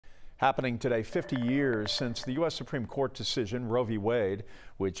Happening today, 50 years since the U.S. Supreme Court decision Roe v. Wade,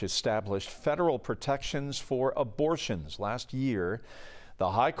 which established federal protections for abortions. Last year, the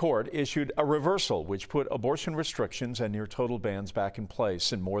High Court issued a reversal which put abortion restrictions and near total bans back in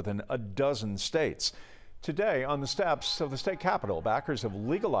place in more than a dozen states. Today, on the steps of the state capitol, backers of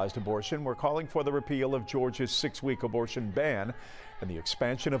legalized abortion were calling for the repeal of Georgia's 6-week abortion ban and the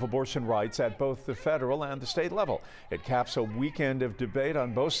expansion of abortion rights at both the federal and the state level. It caps a weekend of debate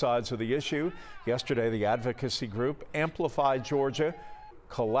on both sides of the issue. Yesterday, the advocacy group Amplify Georgia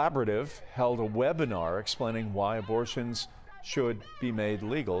Collaborative held a webinar explaining why abortions should be made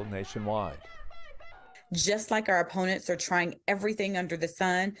legal nationwide. Just like our opponents are trying everything under the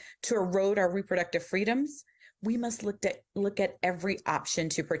sun to erode our reproductive freedoms, we must look at every option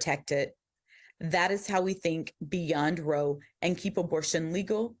to protect it. That is how we think beyond Roe and keep abortion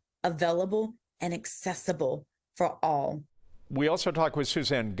legal, available, and accessible for all. We also talked with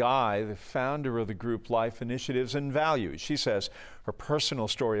Suzanne Guy, the founder of the group Life Initiatives and Values. She says her personal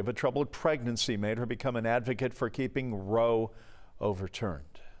story of a troubled pregnancy made her become an advocate for keeping Roe overturned.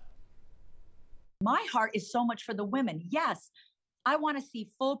 My heart is so much for the women. Yes, I want to see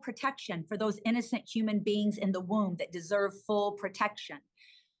full protection for those innocent human beings in the womb that deserve full protection.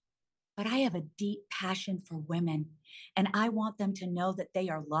 But I have a deep passion for women, and I want them to know that they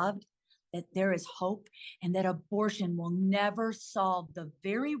are loved, that there is hope, and that abortion will never solve the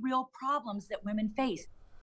very real problems that women face.